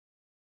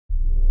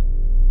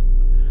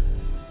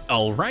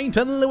Alright,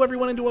 hello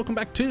everyone and welcome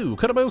back to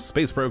Kottabos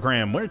Space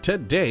Program, where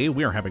today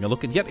we are having a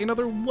look at yet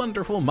another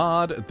wonderful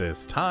mod,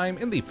 this time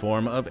in the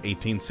form of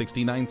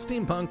 1869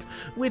 Steampunk,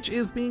 which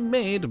is being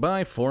made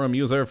by forum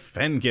user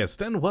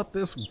Fengist. And what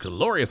this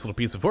glorious little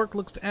piece of work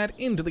looks to add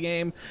into the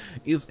game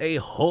is a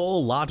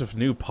whole lot of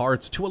new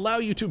parts to allow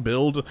you to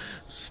build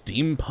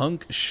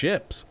steampunk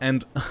ships,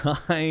 and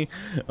I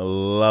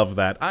love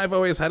that. I've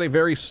always had a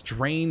very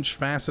strange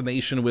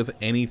fascination with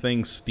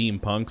anything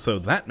steampunk, so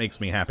that makes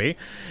me happy.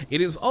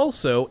 It is also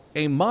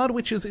a mod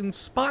which is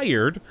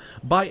inspired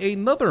by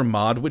another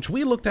mod which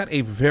we looked at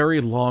a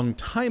very long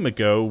time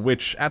ago,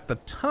 which at the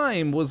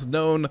time was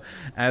known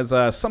as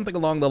something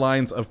along the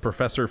lines of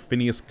Professor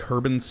Phineas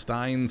Kerbin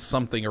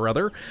something or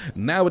other.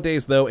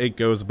 Nowadays, though, it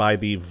goes by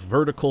the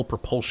Vertical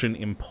Propulsion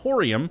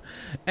Emporium,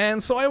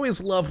 and so I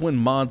always love when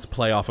mods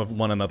play off of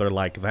one another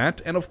like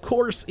that, and of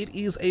course it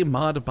is a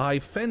mod by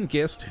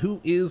Fengist, who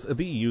is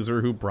the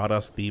user who brought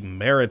us the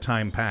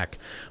Maritime Pack,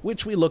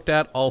 which we looked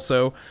at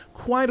also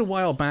quite a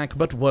while back,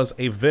 but was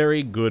a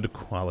very good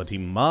quality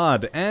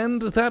mod.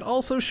 And that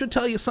also should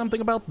tell you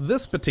something about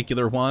this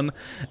particular one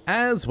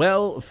as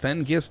well.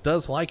 Fengist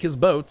does like his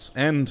boats,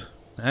 and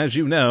as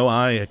you know,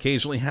 I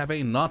occasionally have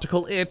a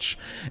nautical itch,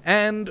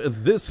 and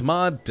this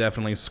mod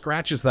definitely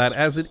scratches that,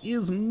 as it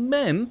is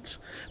meant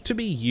to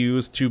be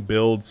used to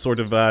build sort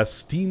of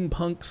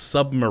steampunk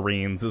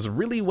submarines, is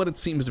really what it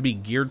seems to be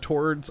geared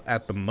towards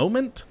at the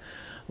moment,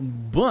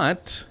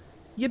 but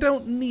you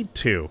don't need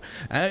to.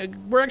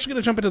 We're actually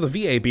going to jump into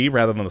the VAB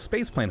rather than the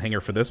spaceplane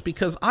hangar for this,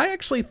 because I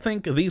actually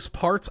think these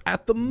parts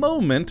at the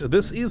moment,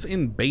 this is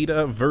in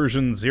beta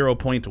version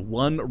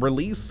 0.1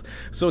 release,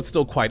 so it's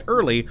still quite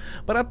early,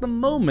 but at the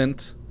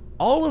moment,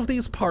 all of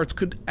these parts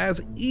could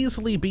as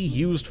easily be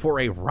used for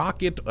a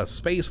rocket, a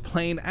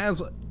spaceplane,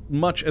 as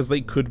much as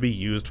they could be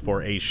used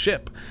for a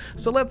ship.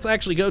 So let's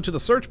actually go to the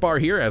search bar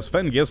here, as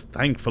Fengist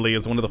thankfully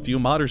is one of the few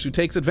modders who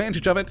takes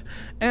advantage of it,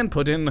 and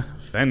put in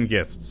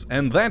Fengists.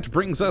 And that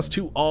brings us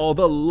to all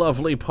the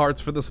lovely parts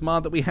for this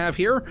mod that we have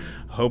here.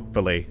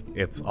 Hopefully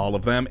it's all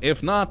of them.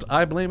 If not,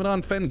 I blame it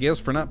on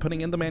Fengist for not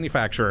putting in the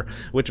manufacturer,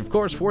 which of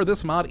course for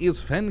this mod is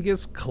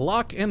Fengist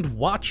Clock and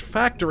Watch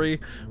Factory,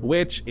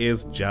 which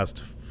is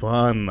just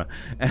fun.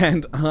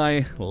 And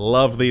I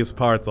love these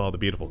parts, all the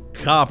beautiful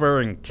copper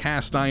and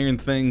cast iron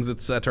things,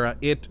 etc.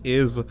 It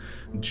is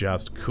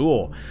just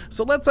cool.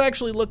 So let's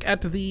actually look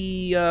at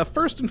the,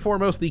 first and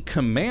foremost, the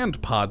command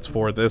pods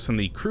for this and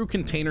the crew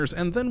containers,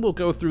 and then we'll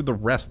go through the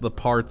rest of the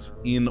parts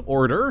in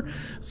order.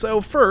 So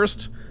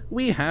first,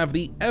 we have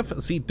the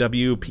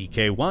FCW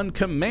PK1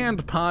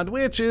 command pod,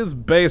 which is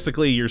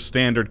basically your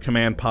standard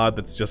command pod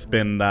that's just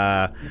been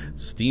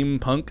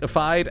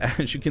steampunkified,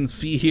 as you can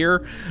see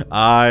here.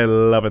 I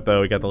love it,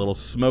 though. We got the little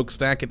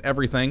smokestack and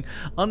everything.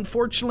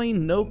 Unfortunately,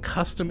 no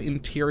custom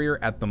interior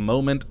at the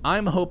moment.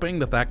 I'm hoping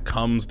that that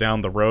comes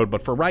down the road,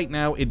 but for right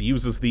now, it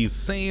uses the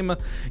same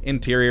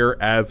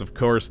interior as, of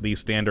course, the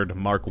standard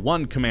Mark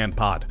I command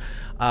pod.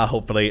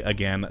 Hopefully,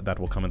 again, that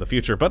will come in the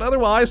future. But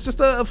otherwise, just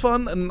a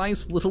fun,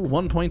 nice little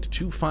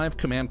 1.25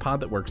 command pod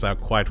that works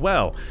out quite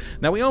well.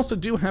 Now, we also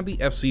do have the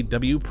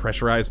FCW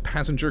Pressurized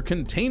Passenger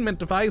Containment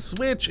Device,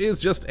 which is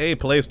just a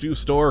place to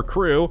store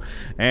crew,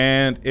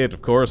 and it,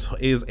 of course,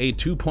 is a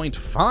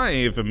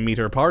 2.5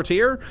 meter part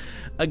here.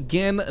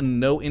 Again,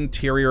 no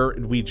interior,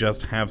 we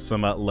just have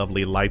some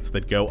lovely lights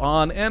that go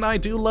on, and I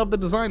do love the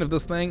design of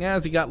this thing,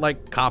 as you got,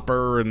 like,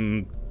 copper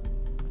and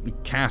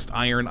cast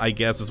iron, I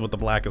guess is what the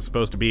black is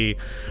supposed to be,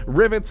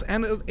 rivets,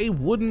 and a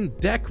wooden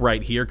deck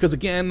right here, because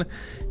again,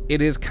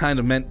 it is kind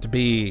of meant to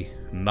be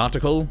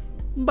nautical,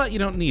 but you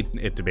don't need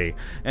it to be.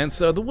 And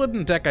so the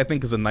wooden deck, I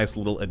think, is a nice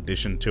little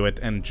addition to it,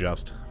 and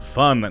just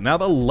fun. Now,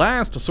 the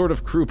last sort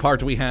of crew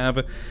part we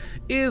have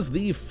is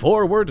the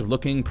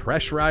forward-looking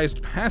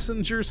pressurized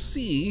passenger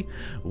C,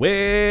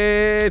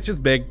 which is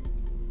big.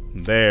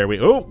 There we...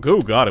 oh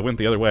god, it went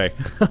the other way.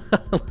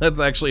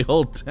 Let's actually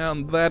hold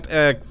down that.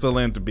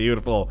 Excellent,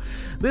 beautiful.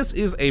 This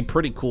is a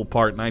pretty cool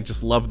part, and I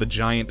just love the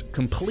giant,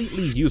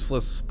 completely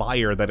useless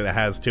spire that it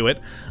has to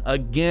it.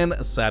 Again,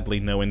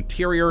 sadly no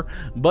interior,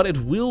 but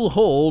it will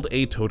hold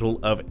a total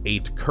of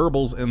 8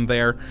 Kerbals in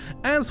there,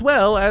 as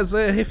well as,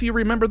 if you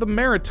remember the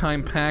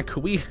Maritime Pack,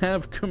 we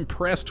have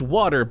compressed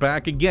water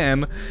back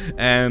again,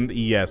 and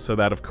yes, so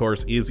that of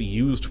course is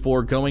used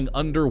for going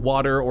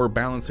underwater or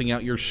balancing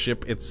out your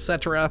ship,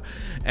 etc.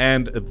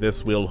 And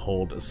this will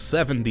hold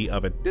 70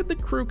 of it. Did the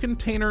crew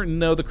container?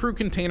 No, the crew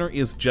container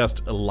is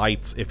just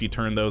lights. If you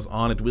turn those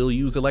on, it will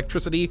use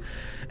electricity.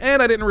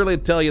 And I didn't really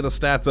tell you the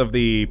stats of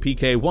the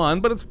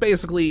PK1, but it's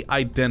basically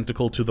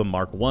identical to the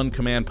Mark I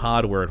command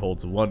pod, where it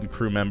holds 1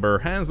 crew member,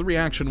 has the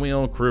reaction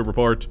wheel, crew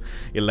report,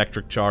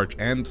 electric charge,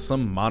 and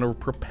some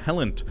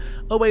monopropellant.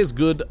 Always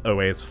good,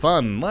 always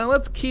fun. Well,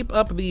 let's keep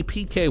up the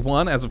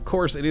PK1, as of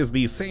course it is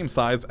the same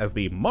size as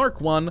the Mark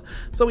I,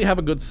 so we have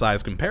a good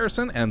size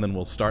comparison, and then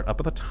we'll start start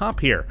up at the top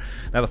here.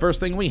 Now the first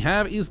thing we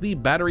have is the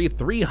battery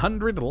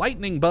 300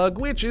 lightning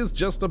bug, which is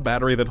just a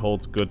battery that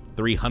holds good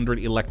 300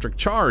 electric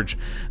charge.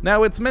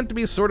 Now it's meant to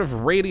be sort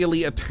of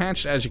radially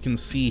attached, as you can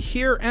see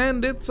here,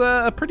 and it's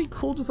a pretty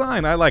cool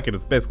design. I like it.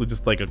 It's basically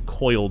just like a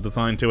coil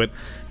design to it.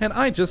 And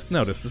I just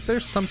noticed, is there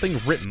something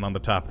written on the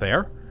top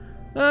there?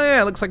 Oh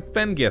yeah, it looks like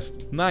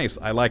Fengist. Nice,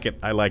 I like it,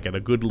 I like it, a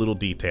good little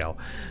detail.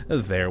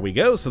 There we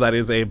go, so that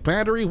is a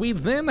battery. We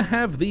then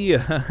have the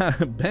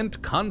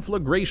bent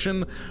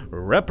conflagration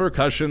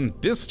repercussion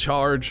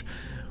discharge,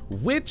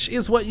 which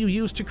is what you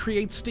use to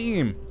create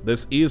steam.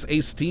 This is a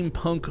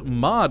steampunk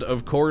mod,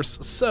 of course,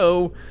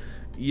 so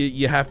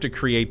you have to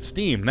create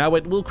steam. Now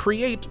it will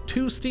create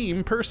 2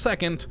 steam per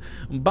second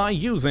by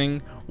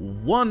using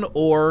 1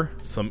 ore,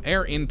 some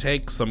air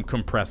intake, some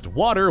compressed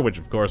water, which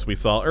of course we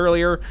saw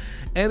earlier,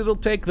 and it'll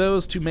take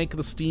those to make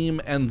the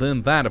steam, and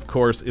then that of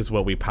course is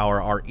what we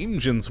power our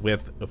engines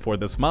with for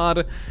this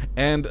mod,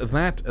 and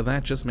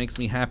that just makes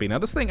me happy. Now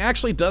this thing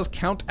actually does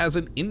count as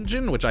an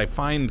engine, which I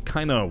find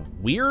kind of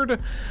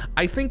weird.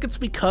 I think it's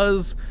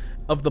because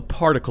of the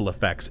particle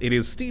effects. It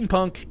is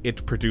steampunk,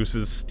 it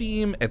produces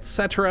steam,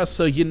 etc.,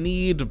 so you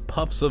need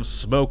puffs of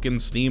smoke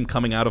and steam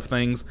coming out of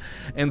things,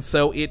 and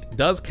so it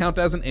does count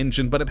as an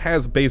engine, but it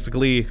has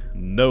basically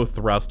no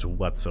thrust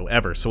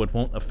whatsoever, so it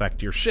won't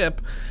affect your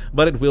ship,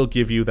 but it will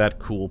give you that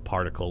cool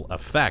particle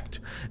effect.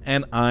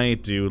 And I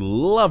do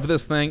love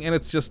this thing, and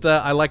it's just,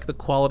 I like the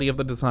quality of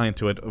the design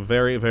to it.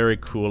 Very, very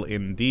cool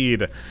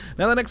indeed.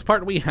 Now the next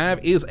part we have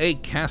is a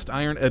cast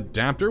iron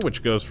adapter,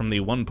 which goes from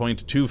the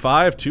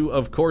 1.25 to,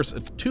 of course,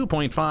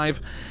 2.5,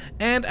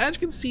 and as you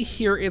can see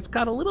here, it's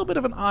got a little bit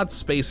of an odd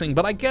spacing,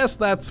 but I guess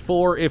that's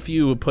for if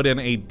you put in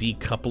a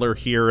decoupler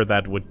here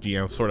that would, you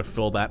know, sort of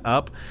fill that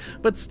up.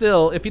 But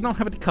still, if you don't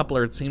have a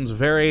decoupler, it seems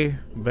very,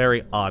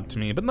 very odd to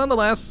me, but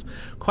nonetheless,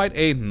 quite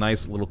a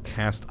nice little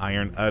cast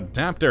iron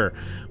adapter.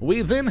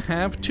 We then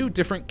have 2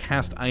 different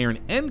cast iron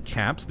end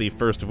caps, the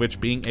first of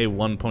which being a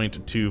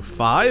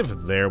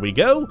 1.25, there we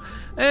go,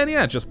 and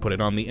yeah, just put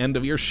it on the end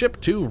of your ship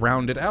to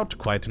round it out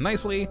quite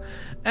nicely.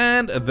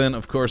 And then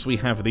of course we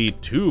have the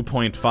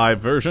 2.5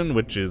 version,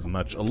 which is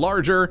much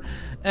larger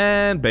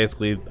and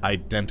basically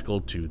identical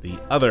to the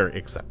other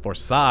except for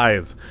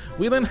size.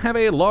 We then have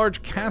a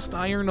large cast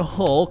iron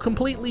hull,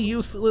 completely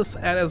useless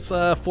as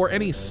for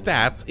any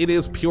stats. It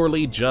is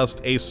purely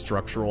just a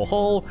structural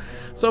hull,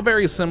 so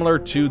very similar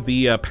to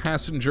the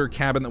passenger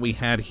cabin that we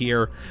had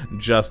here,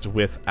 just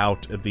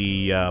without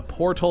the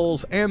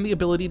portholes and the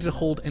ability to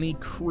hold any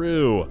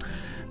crew.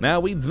 Now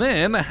we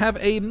then have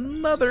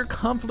another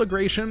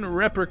conflagration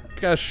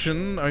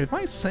repercussion. Am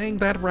I saying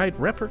that right?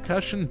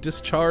 Repercussion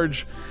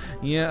discharge?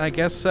 Yeah, I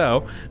guess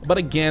so. But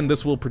again,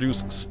 this will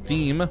produce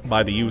steam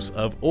by the use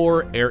of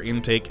ore, air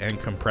intake,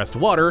 and compressed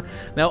water.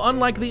 Now,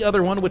 unlike the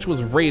other one, which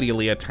was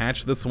radially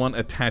attached, this one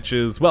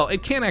attaches, well,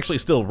 it can actually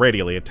still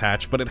radially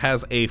attach, but it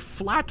has a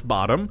flat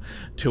bottom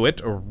to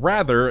it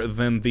rather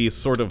than the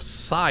sort of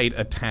side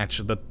attach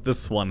that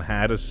this one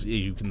had, as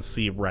you can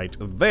see right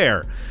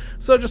there.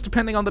 So just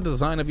depending on the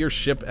design of your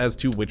ship as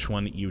to which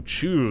one you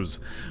choose.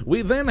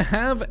 We then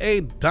have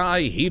a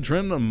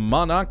dihedron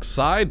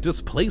monoxide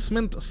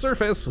displacement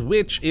surface,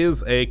 which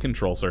is a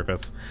control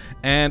surface,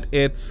 and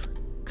it's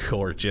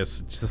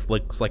gorgeous. It just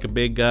looks like a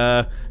big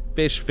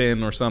fish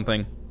fin or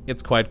something.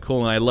 It's quite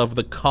cool, and I love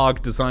the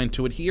cog design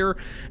to it here,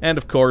 and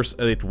of course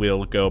it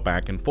will go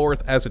back and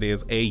forth as it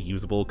is a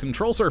usable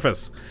control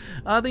surface.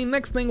 The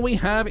next thing we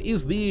have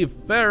is the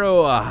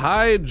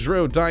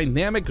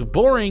ferrohydrodynamic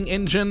boring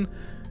engine.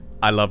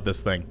 I love this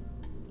thing.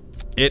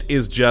 It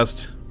is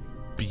just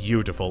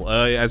beautiful.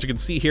 As you can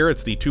see here,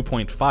 it's the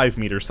 2.5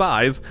 meter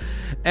size,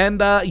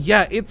 and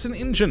yeah, it's an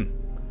engine.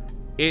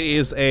 It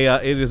is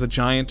a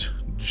giant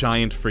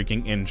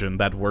freaking engine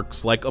that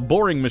works like a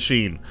boring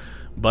machine,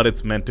 but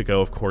it's meant to go,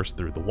 of course,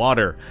 through the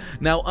water.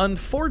 Now,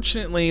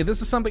 unfortunately,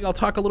 this is something I'll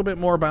talk a little bit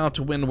more about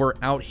when we're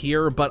out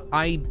here, but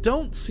I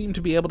don't seem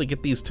to be able to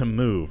get these to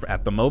move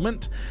at the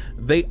moment.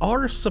 They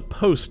are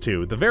supposed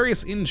to. The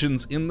various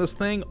engines in this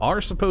thing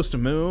are supposed to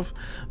move,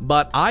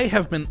 but I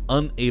have been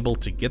unable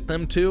to get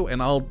them to,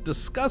 and I'll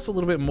discuss a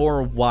little bit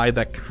more why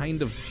that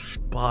kind of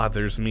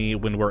bothers me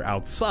when we're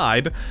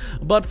outside.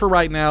 But for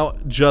right now,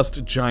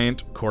 just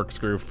giant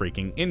corkscrew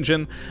freaking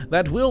engine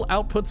that will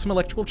output some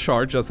electrical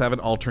charge, does have an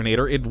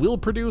alternator. It will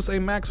produce a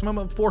maximum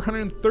of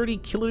 430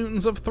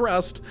 kilonewtons of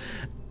thrust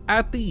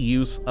at the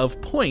use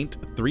of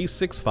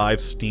 0.365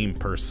 steam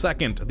per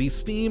second. The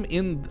steam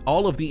in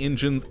all of the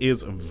engines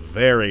is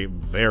very,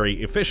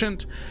 very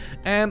efficient,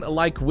 and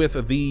like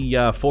with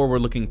the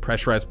forward-looking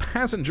pressurized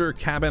passenger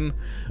cabin,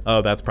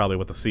 oh, that's probably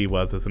what the C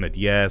was, isn't it?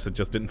 Yes, it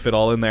just didn't fit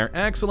all in there.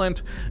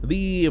 Excellent.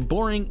 The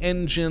boring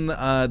engine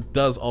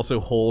does also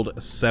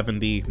hold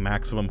 70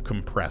 maximum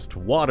compressed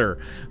water,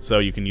 so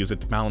you can use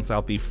it to balance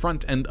out the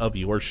front end of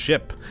your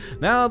ship.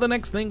 Now, the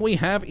next thing we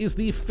have is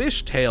the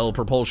fishtail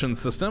propulsion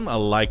system.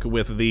 Like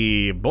with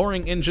the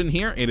boring engine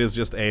here, it is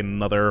just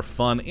another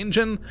fun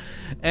engine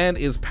and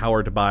is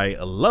powered by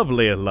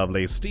lovely,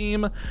 lovely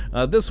steam.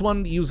 This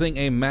one using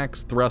a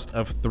max thrust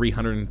of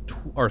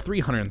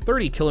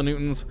 330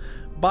 kilonewtons,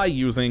 by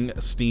using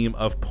steam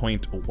of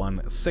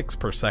 0.16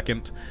 per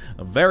second.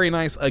 Very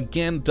nice.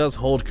 Again, does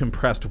hold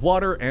compressed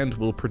water and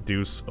will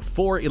produce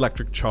 4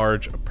 electric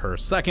charge per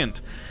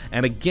second.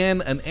 And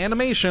again, an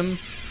animation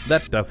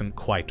that doesn't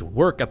quite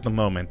work at the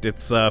moment.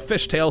 It's a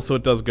fishtail, so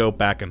it does go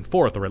back and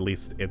forth, or at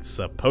least it's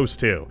supposed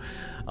to.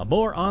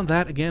 More on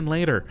that again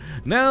later.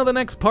 Now the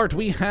next part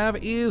we have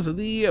is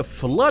the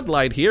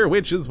floodlight here,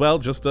 which is, well,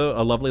 just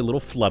a lovely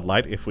little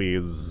floodlight if we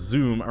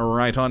zoom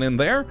right on in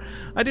there.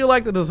 I do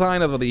like the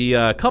design of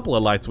the couple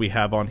of lights we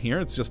have on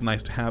here. It's just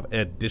nice to have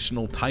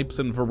additional types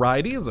and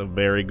varieties.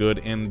 Very good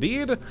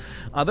indeed.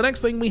 The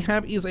next thing we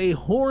have is a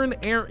horn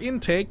air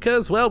intake,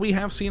 because, well, we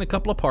have seen a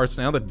couple of parts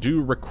now that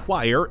do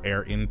require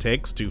air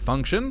intakes to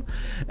function.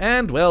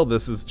 And, well,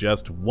 this is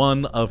just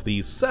one of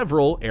the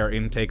several air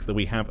intakes that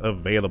we have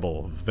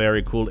available.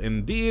 Very cool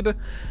indeed,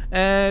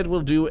 and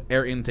we'll do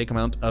air intake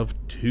amount of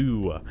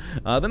 2.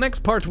 The next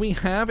part we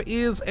have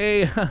is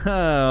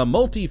a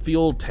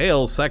multi-fuel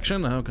tail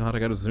section. Oh god, I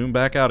gotta zoom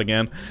back out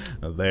again.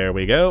 There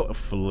we go.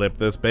 Flip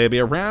this baby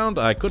around.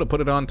 I could have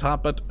put it on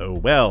top, but oh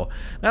well.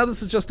 Now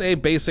this is just a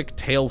basic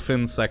tail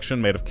fin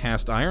section made of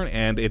cast iron,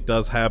 and it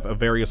does have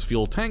various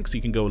fuel tanks.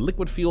 You can go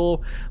liquid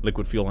fuel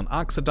and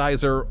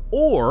oxidizer,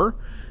 or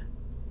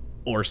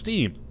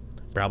steam.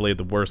 Probably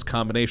the worst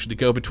combination to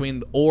go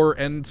between ore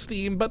and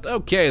steam, but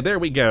okay, there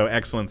we go.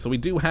 Excellent. So we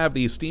do have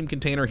the steam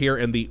container here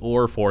and the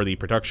ore for the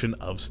production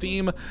of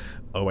steam.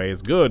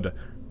 Always good.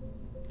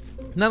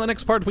 Now the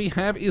next part we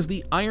have is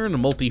the iron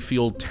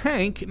multi-fuel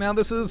tank. Now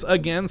this is,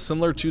 again,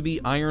 similar to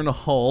the iron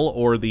hull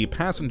or the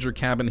passenger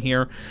cabin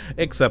here,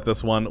 except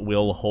this one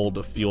will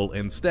hold fuel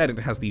instead.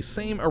 It has the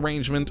same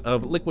arrangement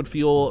of liquid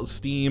fuel,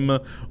 steam,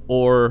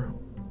 or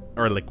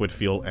liquid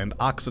fuel and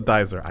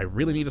oxidizer. I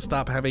really need to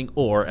stop having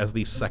ore as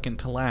the second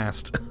to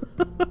last.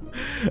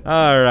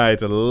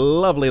 Alright, a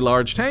lovely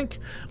large tank.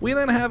 We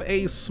then have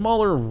a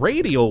smaller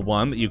radial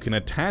one that you can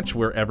attach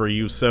wherever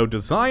you so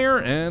desire,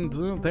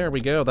 and there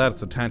we go,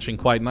 that's attaching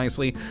quite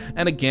nicely.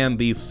 And again,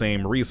 these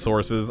same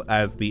resources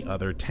as the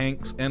other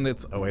tanks, and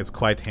it's always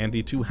quite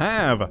handy to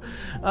have.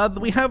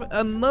 We have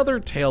another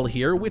tail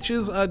here, which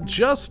is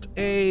just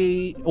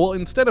a... well,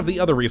 instead of the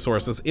other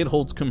resources, it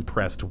holds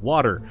compressed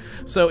water.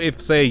 So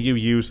if, say, you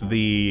use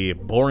the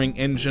boring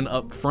engine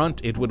up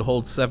front, it would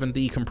hold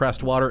 70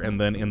 compressed water, and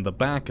then in the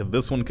back,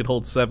 this one could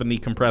hold 70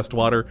 compressed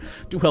water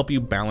to help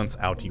you balance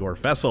out your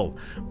vessel.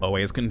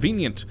 Always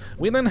convenient.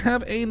 We then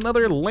have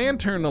another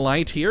lantern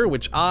light here,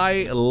 which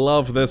I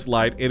love this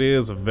light. It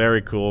is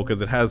very cool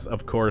because it has,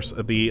 of course,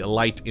 the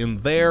light in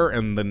there,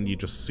 and then you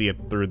just see it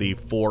through the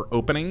 4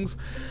 openings.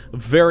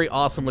 Very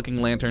awesome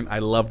looking lantern. I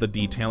love the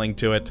detailing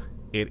to it.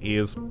 It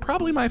is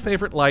probably my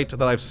favorite light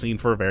that I've seen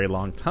for a very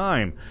long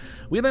time.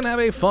 We then have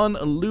a fun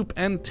loop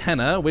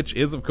antenna, which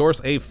is, of course,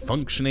 a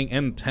functioning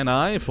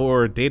antennae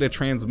for data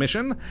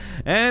transmission,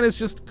 and it's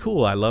just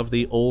cool. I love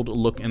the old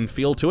look and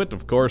feel to it,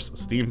 of course,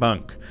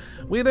 steampunk.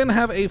 We then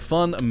have a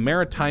fun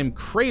maritime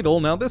cradle.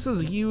 Now this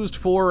is used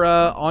for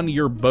on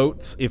your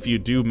boats. If you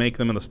do make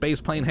them in the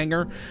spaceplane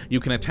hangar, you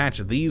can attach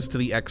these to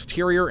the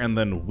exterior and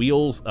then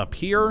wheels up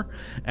here,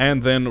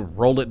 and then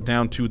roll it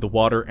down to the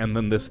water, and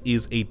then this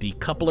is a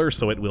decoupler,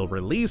 so it will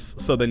release,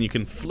 so then you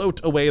can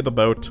float away the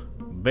boat.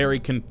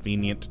 Very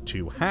convenient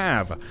to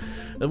have.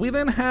 We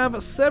then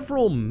have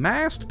several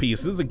mast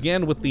pieces,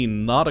 again with the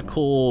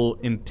nautical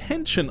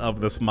intention of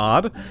this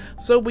mod.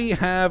 So we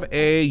have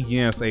a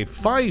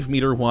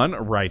 5-meter one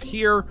right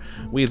here.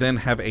 We then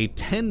have a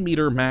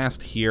 10-meter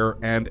mast here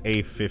and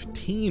a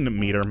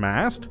 15-meter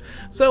mast.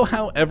 So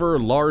however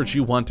large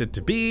you want it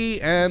to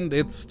be, and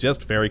it's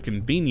just very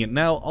convenient.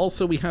 Now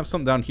also we have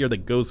something down here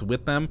that goes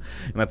with them,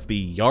 and that's the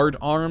yard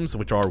arms,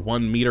 which are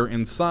 1 meter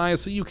in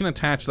size, so you can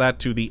attach that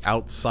to the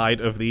outside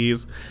of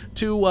these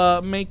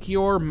to make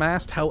your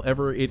mast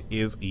however it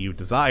is you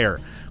desire.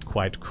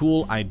 Quite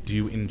cool. I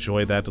do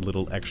enjoy that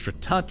little extra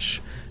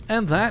touch,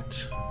 and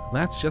that's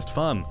just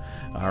fun.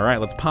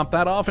 Alright, let's pop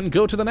that off and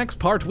go to the next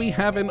part. We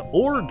have an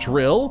ore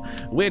drill,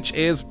 which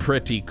is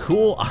pretty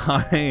cool.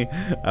 I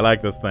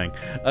like this thing.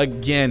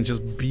 Again,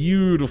 just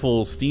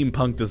beautiful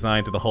steampunk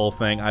design to the whole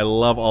thing. I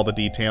love all the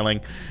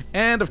detailing.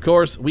 And of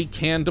course, we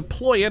can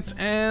deploy it,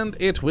 and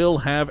it will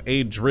have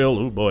a drill,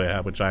 oh boy,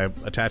 which I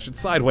have attached it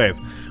sideways,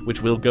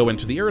 which will go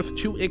into the earth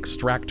to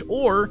extract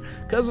ore,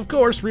 because of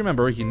course,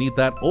 remember, you need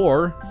that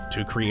ore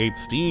to create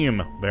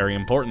steam. Very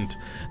important.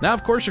 Now,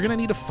 of course, you're going to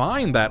need to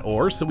find that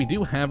ore, so we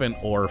do have an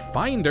ore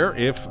finder.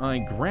 If I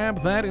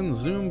grab that and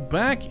zoom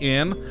back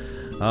in,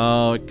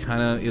 oh, it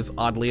kind of is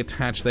oddly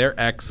attached there.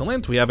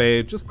 Excellent. We have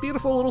a just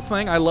beautiful little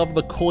thing. I love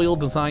the coil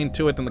design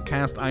to it and the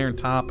cast iron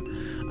top.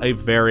 A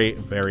very,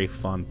 very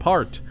fun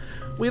part.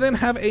 We then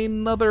have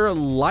another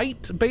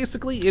light.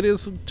 Basically, it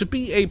is to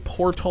be a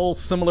porthole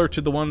similar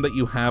to the one that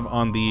you have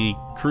on the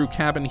crew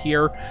cabin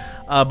here,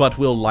 but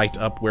will light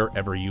up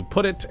wherever you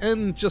put it,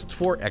 and just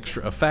for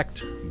extra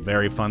effect,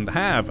 very fun to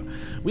have.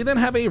 We then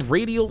have a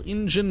radial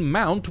engine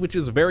mount, which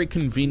is very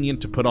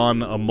convenient to put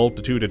on a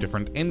multitude of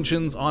different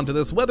engines onto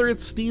this, whether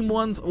it's steam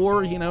ones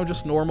or, you know,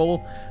 just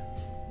normal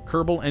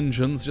Kerbal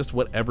engines, just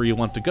whatever you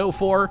want to go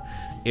for.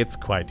 It's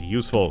quite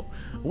useful.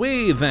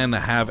 We then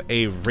have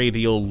a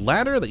radial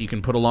ladder that you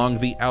can put along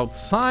the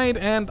outside,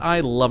 and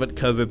I love it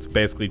because it's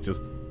basically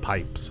just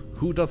pipes.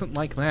 Who doesn't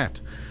like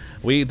that?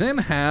 We then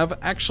have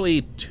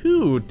actually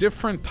two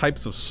different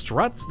types of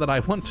struts that I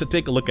want to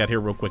take a look at here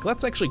real quick.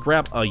 Let's actually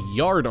grab a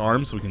yard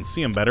arm so we can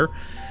see them better.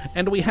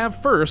 And we have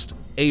first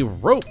a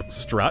rope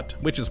strut,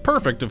 which is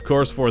perfect, of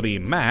course, for the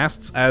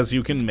masts, as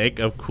you can make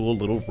a cool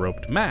little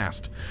roped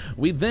mast.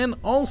 We then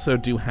also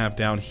do have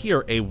down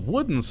here a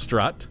wooden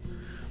strut,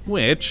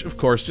 which, of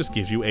course, just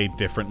gives you a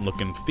different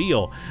look and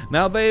feel.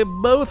 Now, they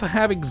both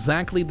have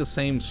exactly the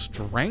same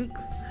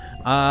strength,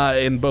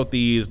 in both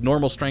the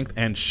normal strength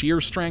and sheer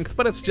strength,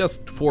 but it's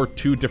just for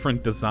two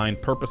different design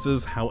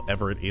purposes,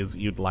 however it is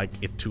you'd like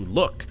it to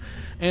look.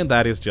 And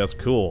that is just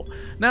cool.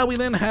 Now we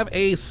then have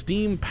a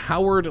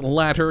steam-powered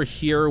ladder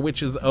here,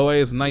 which is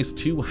always nice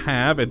to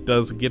have. It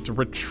does get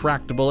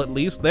retractable at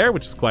least there,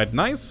 which is quite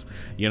nice.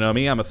 You know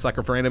me, I'm a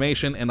sucker for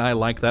animation, and I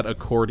like that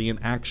accordion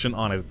action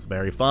on it. It's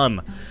very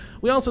fun.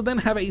 We also then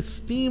have a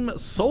steam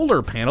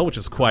solar panel, which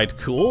is quite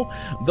cool,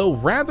 though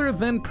rather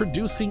than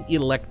producing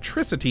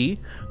electricity,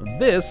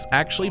 this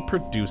actually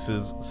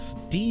produces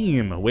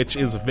steam, which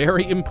is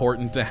very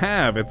important to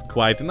have. It's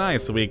quite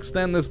nice. So we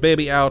extend this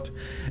baby out,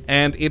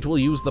 and it will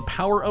use the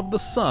power of the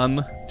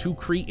sun to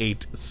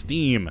create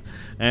steam.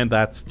 And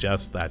that's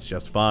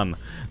just fun.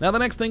 Now the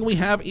next thing we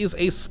have is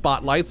a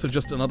spotlight, so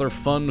just another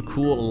fun,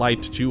 cool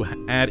light to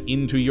add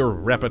into your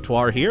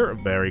repertoire here.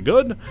 Very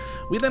good.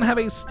 We then have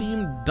a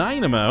steam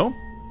dynamo.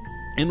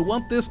 And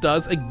what this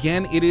does,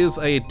 again, it is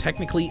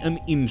technically an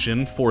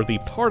engine for the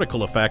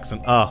particle effects,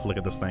 and look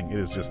at this thing, it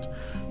is just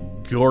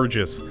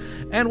gorgeous.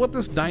 And what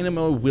this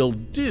dynamo will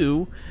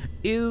do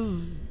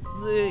is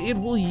it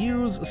will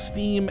use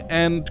steam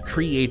and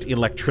create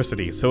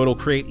electricity. So it'll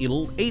create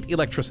 8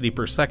 electricity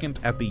per second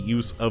at the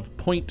use of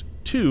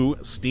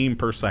 0.2 steam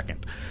per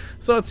second.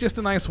 So it's just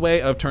a nice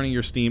way of turning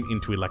your steam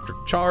into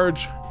electric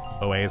charge.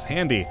 Always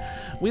handy.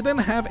 We then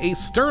have a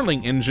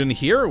Stirling engine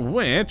here,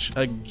 which,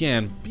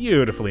 again,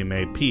 beautifully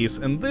made piece,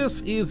 and this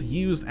is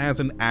used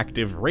as an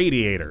active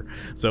radiator.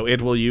 So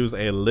it will use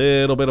a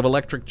little bit of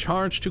electric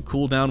charge to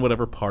cool down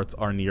whatever parts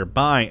are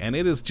nearby, and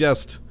it is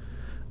just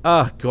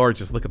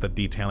gorgeous. Look at the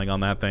detailing on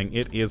that thing.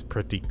 It is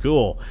pretty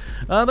cool.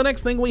 The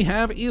next thing we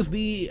have is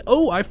the...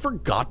 Oh, I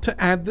forgot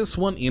to add this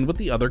one in with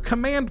the other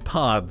command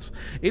pods.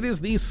 It is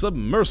the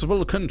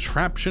Submersible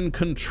Contraption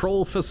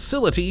Control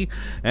Facility,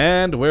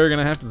 and we're going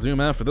to have to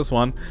zoom out for this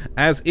one,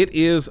 as it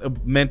is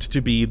meant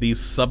to be the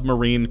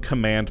submarine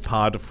command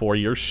pod for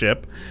your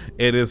ship.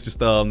 It is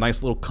just a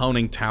nice little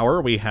coning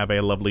tower. We have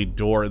a lovely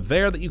door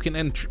there that you can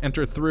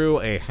enter through,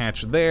 a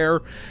hatch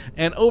there,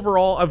 and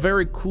overall a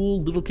very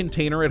cool little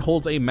container. It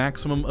holds a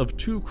maximum of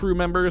 2 crew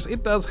members.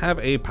 It does have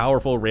a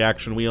powerful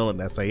reaction wheel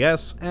and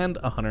SAS and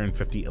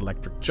 150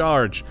 electric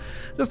charge.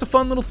 Just a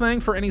fun little thing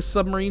for any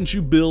submarines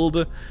you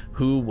build.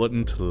 Who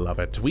wouldn't love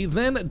it? We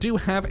then do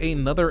have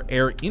another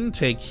air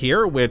intake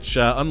here, which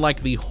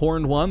unlike the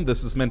horn one,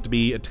 this is meant to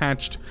be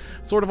attached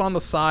sort of on the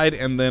side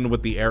and then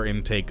with the air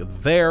intake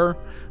there.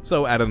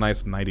 So at a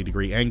nice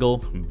 90-degree angle.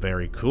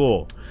 Very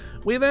cool.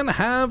 We then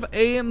have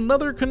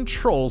another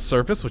control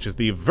surface, which is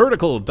the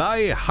vertical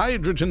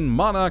dihydrogen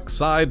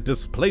monoxide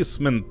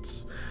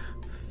displacement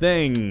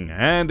thing.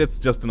 And it's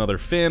just another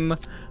fin,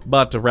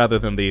 but rather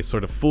than the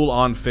sort of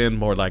full-on fin,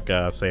 more like,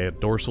 say, a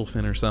dorsal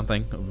fin or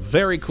something.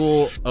 Very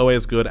cool,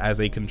 always good as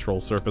a control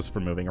surface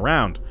for moving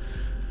around.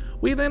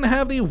 We then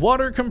have the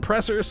water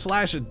compressor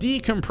slash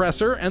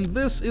decompressor, and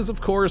this is,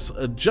 of course,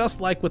 just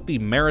like with the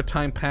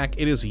maritime pack,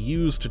 it is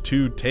used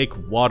to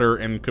take water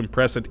and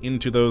compress it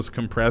into those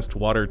compressed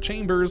water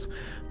chambers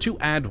to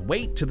add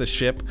weight to the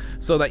ship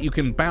so that you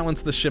can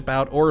balance the ship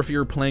out, or if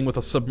you're playing with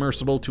a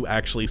submersible, to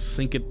actually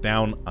sink it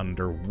down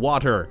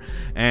underwater.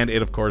 And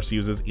it, of course,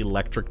 uses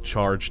electric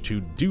charge to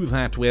do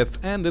that with,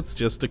 and it's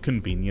just a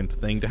convenient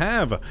thing to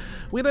have.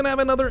 We then have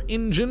another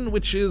engine,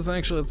 which is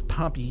actually, let's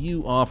pop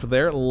you off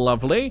there,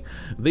 lovely.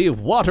 The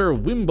water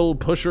wimble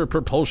pusher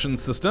propulsion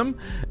system,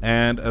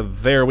 and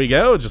there we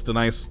go, just a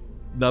nice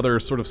another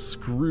sort of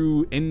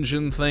screw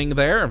engine thing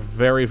there.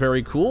 Very,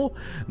 very cool.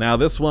 Now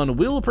this one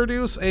will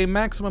produce a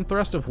maximum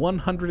thrust of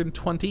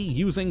 120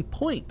 using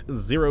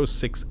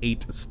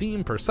 0.068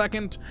 steam per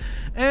second,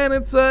 and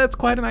it's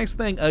quite a nice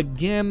thing.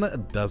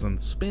 Again,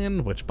 doesn't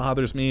spin, which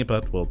bothers me,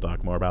 but we'll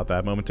talk more about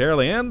that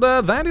momentarily. And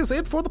that is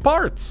it for the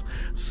parts.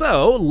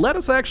 So let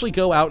us actually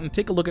go out and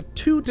take a look at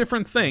 2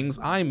 different things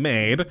I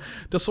made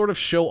to sort of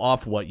show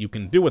off what you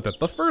can do with it.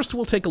 The first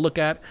we'll take a look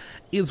at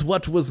is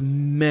what was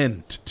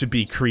meant to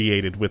be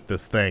created with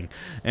this thing,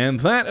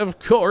 and that, of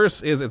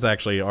course, is, it's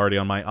actually already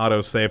on my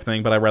autosave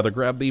thing, but I'd rather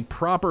grab the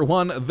proper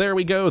one. There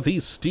we go, the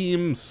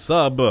Steam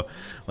Sub.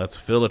 Let's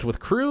fill it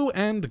with crew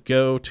and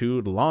go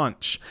to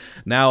launch.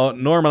 Now,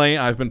 normally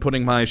I've been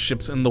putting my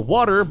ships in the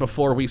water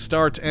before we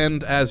start,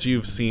 and as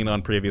you've seen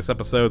on previous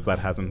episodes, that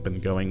hasn't been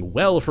going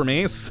well for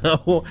me,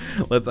 so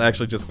let's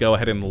actually just go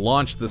ahead and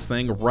launch this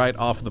thing right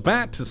off the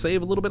bat to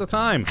save a little bit of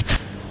time.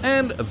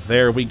 And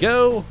there we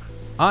go.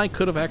 I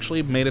could have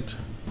actually made it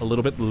a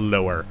little bit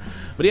lower.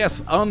 But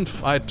yes,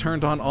 I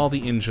turned on all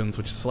the engines,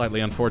 which is slightly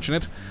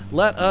unfortunate.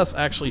 Let us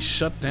actually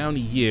shut down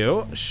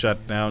you.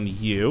 Shut down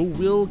you.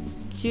 We'll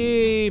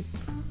keep...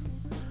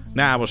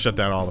 Nah, we'll shut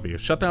down all of you.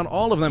 Shut down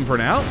all of them for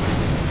now.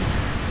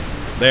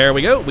 There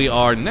we go. We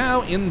are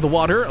now in the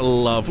water.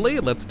 Lovely.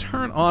 Let's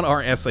turn on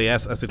our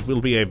SAS, as it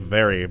will be a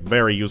very,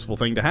 very useful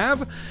thing to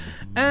have.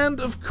 And,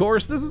 of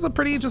course, this is a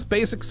pretty just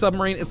basic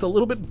submarine. It's a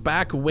little bit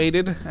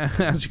back-weighted,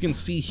 as you can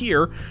see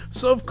here.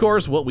 So, of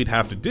course, what we'd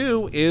have to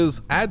do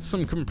is add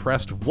some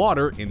compressed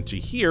water into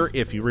here,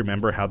 if you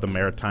remember how the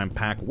maritime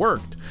pack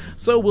worked.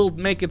 So we'll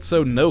make it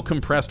so no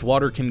compressed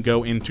water can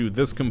go into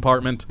this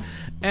compartment,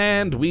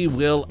 and we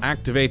will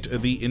activate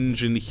the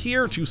engine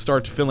here to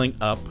start filling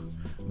up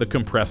the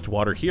compressed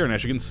water here. And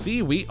as you can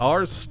see, we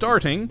are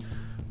starting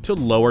to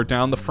lower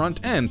down the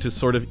front end to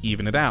sort of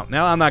even it out.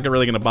 Now, I'm not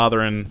really going to bother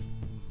and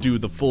do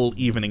the full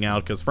evening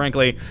out, because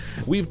frankly,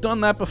 we've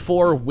done that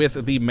before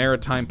with the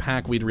maritime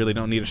pack. We really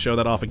don't need to show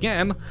that off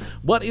again.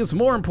 What is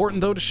more important,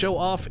 though, to show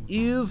off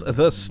is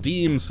the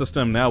steam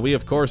system. Now, we,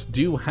 of course,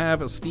 do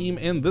have steam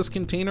in this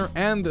container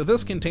and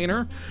this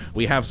container.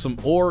 We have some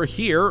ore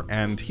here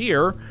and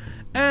here.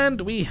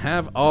 And we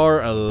have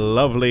our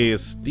lovely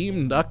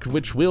steam duct,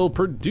 which will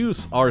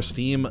produce our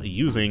steam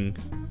using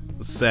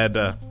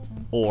said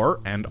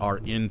ore and our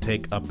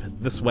intake up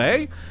this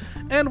way.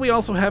 And we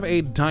also have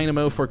a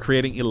dynamo for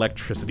creating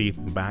electricity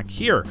back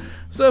here.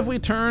 So if we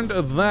turned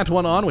that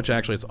one on, which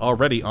actually it's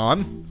already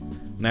on,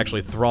 and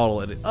actually throttle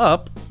it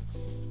up,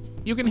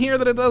 you can hear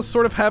that it does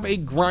sort of have a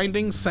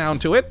grinding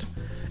sound to it.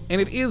 And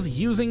it is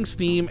using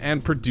steam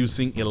and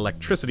producing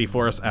electricity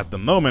for us at the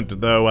moment,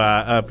 though,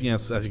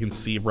 yes, as you can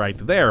see right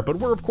there. But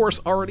we're, of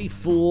course, already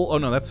full. Oh,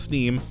 no, that's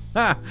steam.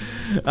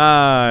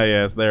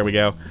 Yes, there we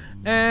go.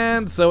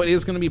 And so it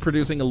is going to be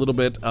producing a little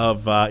bit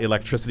of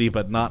electricity,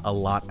 but not a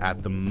lot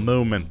at the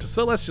moment.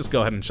 So let's just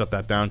go ahead and shut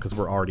that down, because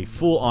we're already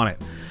full on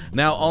it.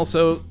 Now,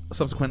 also,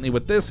 subsequently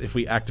with this, if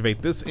we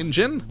activate this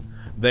engine,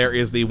 there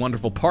is the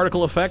wonderful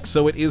particle effect,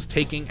 so it is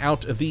taking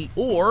out the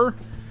ore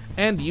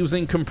and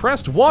using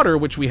compressed water,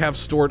 which we have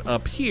stored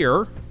up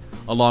here,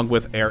 along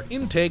with air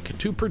intake,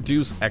 to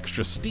produce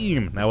extra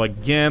steam. Now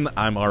again,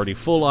 I'm already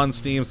full on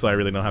steam, so I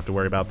really don't have to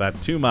worry about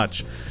that too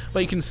much.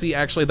 But you can see,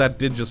 actually, that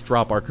did just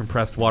drop our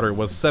compressed water. It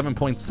was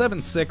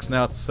 7.76,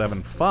 now it's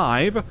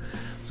 7.5.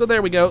 So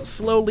there we go,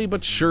 slowly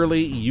but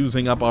surely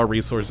using up our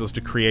resources to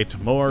create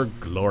more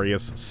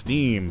glorious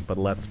steam. But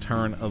let's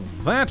turn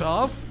that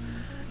off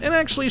and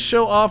actually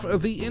show off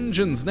the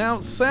engines.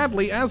 Now,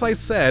 sadly, as I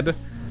said,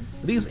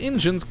 these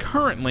engines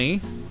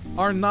currently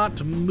are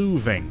not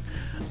moving,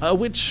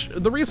 which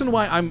the reason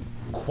why I'm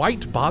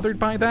quite bothered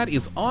by that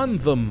is on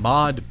the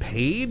mod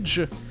page,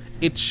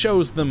 it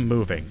shows them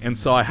moving. And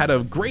so I had a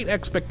great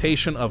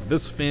expectation of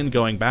this fin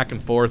going back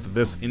and forth,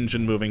 this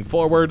engine moving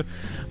forward,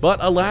 but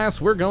alas,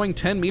 we're going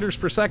 10 meters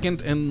per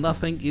second and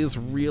nothing is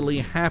really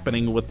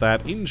happening with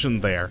that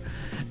engine there.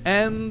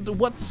 And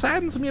what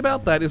saddens me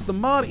about that is the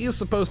mod is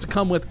supposed to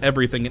come with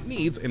everything it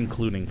needs,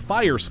 including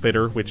Fire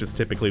Spitter, which is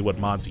typically what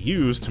mods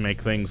use to make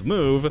things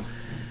move,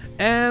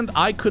 and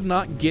I could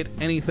not get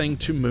anything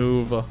to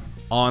move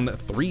on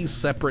 3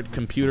 separate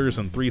computers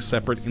and 3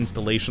 separate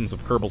installations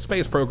of Kerbal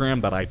Space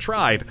Program that I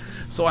tried.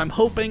 So I'm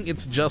hoping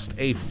it's just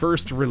a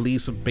first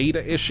release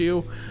beta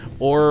issue,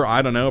 or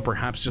I don't know,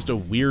 perhaps just a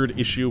weird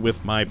issue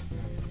with my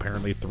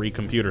apparently 3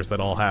 computers that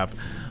all have.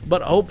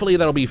 But hopefully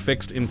that'll be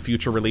fixed in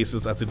future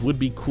releases, as it would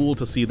be cool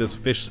to see this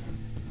fish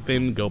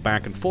fin go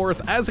back and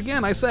forth. As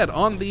again, I said,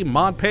 on the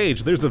mod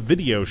page, there's a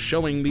video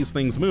showing these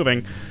things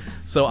moving.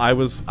 So I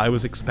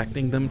was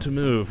expecting them to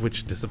move,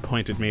 which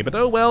disappointed me. But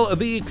oh well,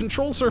 the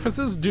control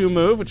surfaces do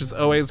move, which is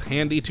always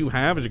handy to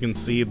have. As you can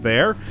see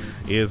there,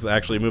 is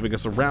actually moving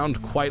us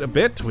around quite a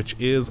bit, which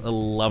is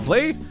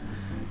lovely.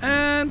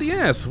 And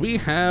yes, we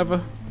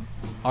have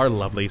our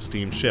lovely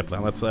steam ship.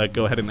 Now let's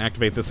go ahead and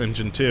activate this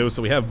engine too,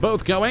 so we have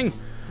both going.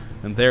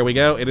 And there we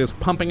go, it is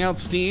pumping out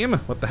steam.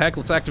 What the heck,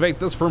 let's activate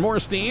this for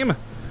more steam.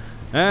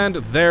 And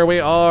there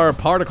we are,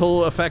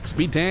 particle effects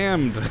be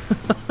damned.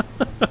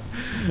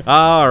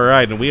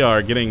 Alright, and we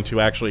are getting to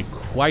actually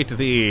quite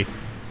the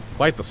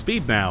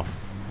speed now.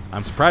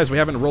 I'm surprised we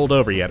haven't rolled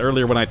over yet.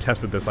 Earlier when I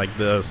tested this, like,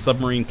 the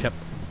submarine kept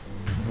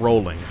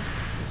rolling.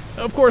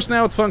 Of course,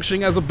 now it's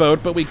functioning as a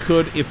boat, but we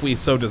could, if we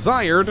so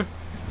desired,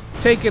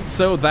 take it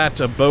so that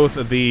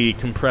both the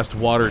compressed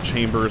water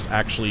chambers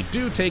actually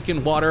do take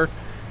in water,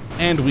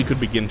 and we could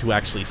begin to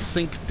actually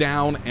sink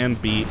down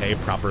and be a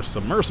proper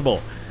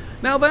submersible.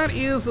 Now that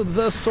is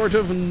the sort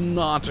of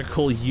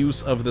nautical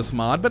use of this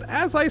mod, but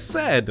as I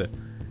said,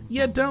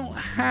 you don't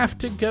have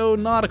to go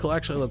nautical.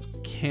 Actually, let's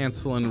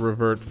cancel and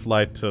revert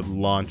flight to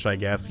launch, I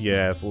guess.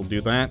 Yes, we'll do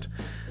that.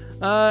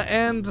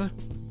 And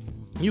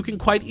you can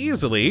quite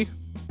easily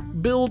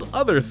build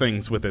other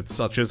things with it,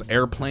 such as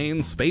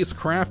airplanes,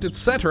 spacecraft,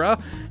 etc.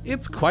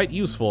 It's quite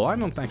useful. I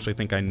don't actually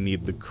think I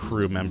need the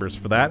crew members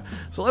for that.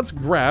 So let's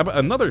grab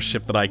another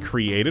ship that I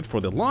created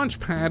for the launch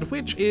pad,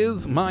 which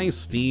is my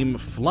Steam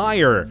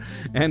Flyer.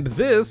 And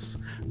this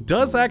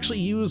does actually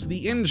use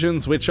the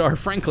engines, which are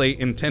frankly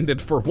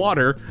intended for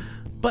water,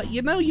 But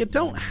you know, you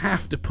don't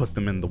have to put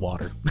them in the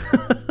water.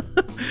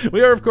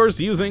 We are, of course,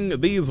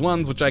 using these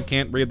ones, which I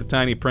can't read the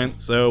tiny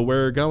print, so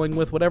we're going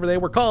with whatever they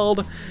were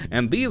called.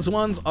 And these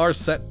ones are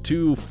set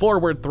to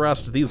forward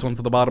thrust, these ones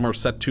at the bottom are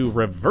set to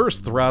reverse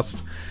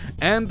thrust,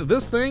 and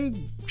this thing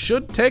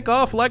should take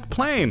off like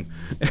plane.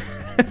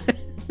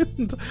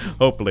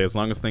 Hopefully, as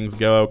long as things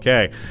go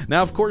okay.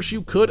 Now, of course,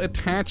 you could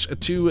attach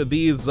to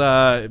these,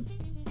 oh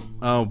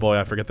boy,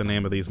 I forget the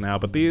name of these now,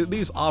 but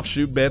these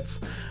offshoot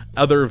bits,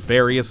 other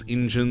various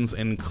engines,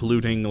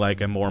 including like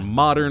a more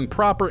modern,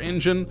 proper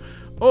engine,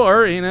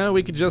 or, you know,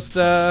 we could just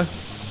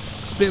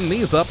spin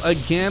these up.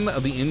 Again,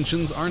 the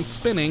engines aren't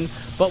spinning,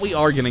 but we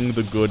are getting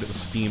the good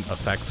steam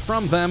effects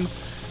from them.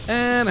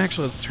 And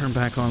actually, let's turn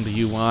back on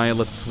the UI.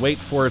 Let's wait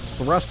for its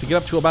thrust to get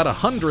up to about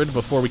 100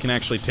 before we can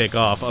actually take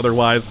off.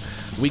 Otherwise,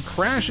 we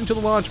crash into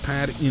the launch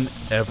pad and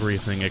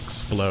everything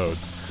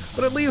explodes.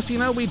 But at least, you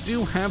know, we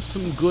do have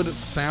some good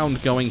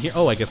sound going here.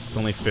 Oh, I guess it's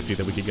only 50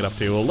 that we could get up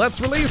to. Well,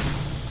 let's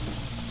release.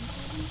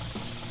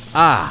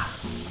 Ah.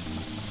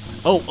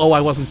 Oh, I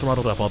wasn't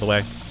throttled up all the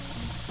way.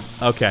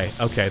 Okay,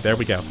 there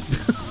we go.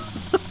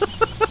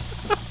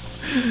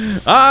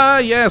 Ah,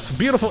 yes,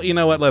 beautiful. You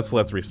know what? Let's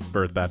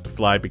revert that to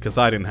fly because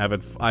I didn't have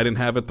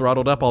it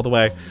throttled up all the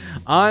way.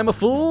 I'm a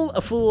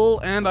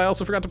fool, and I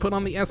also forgot to put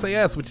on the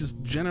SAS, which is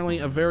generally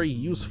a very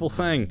useful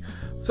thing.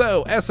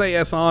 So,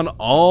 SAS on,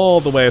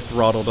 all the way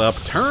throttled up,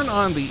 turn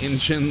on the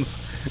engines.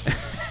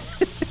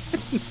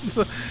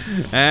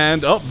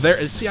 And, oh,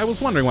 there, see, I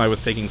was wondering why it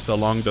was taking so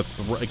long to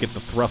get the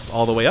thrust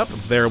all the way up.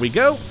 There we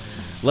go.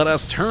 Let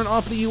us turn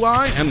off the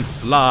UI and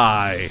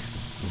fly.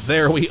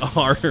 There we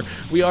are.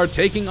 We are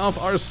taking off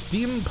our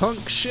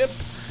steampunk ship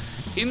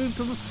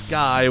into the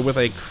sky with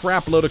a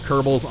crap load of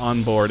Kerbals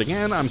on board.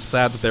 Again, I'm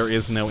sad that there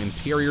is no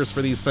interiors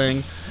for these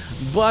things,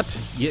 but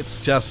it's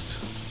just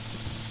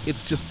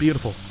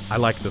beautiful. I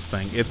like this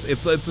thing. It's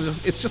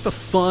just a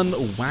fun,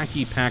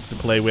 wacky pack to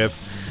play with,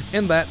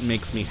 and that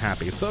makes me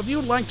happy. So if you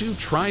would like to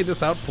try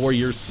this out for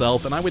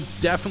yourself, and I would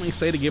definitely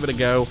say to give it a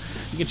go,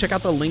 you can check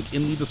out the link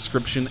in the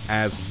description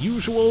as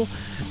usual.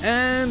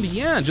 And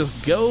yeah, just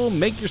go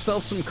make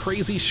yourself some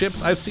crazy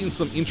ships. I've seen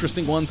some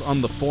interesting ones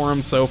on the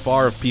forum so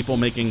far of people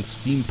making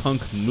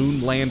steampunk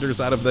moon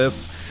landers out of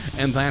this,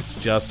 and that's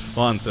just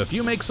fun. So if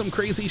you make some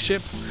crazy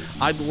ships,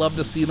 I'd love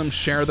to see them.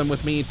 Share them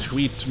with me,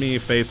 tweet me,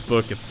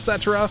 Facebook,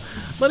 etc.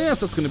 But yes,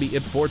 that's going to be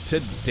it for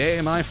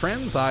today, my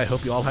friends. I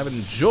hope you all have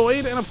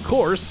enjoyed, and of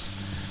course,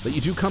 that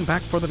you do come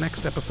back for the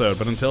next episode.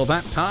 But until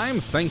that time,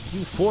 thank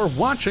you for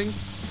watching,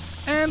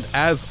 and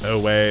as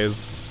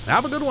always,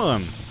 have a good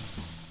one.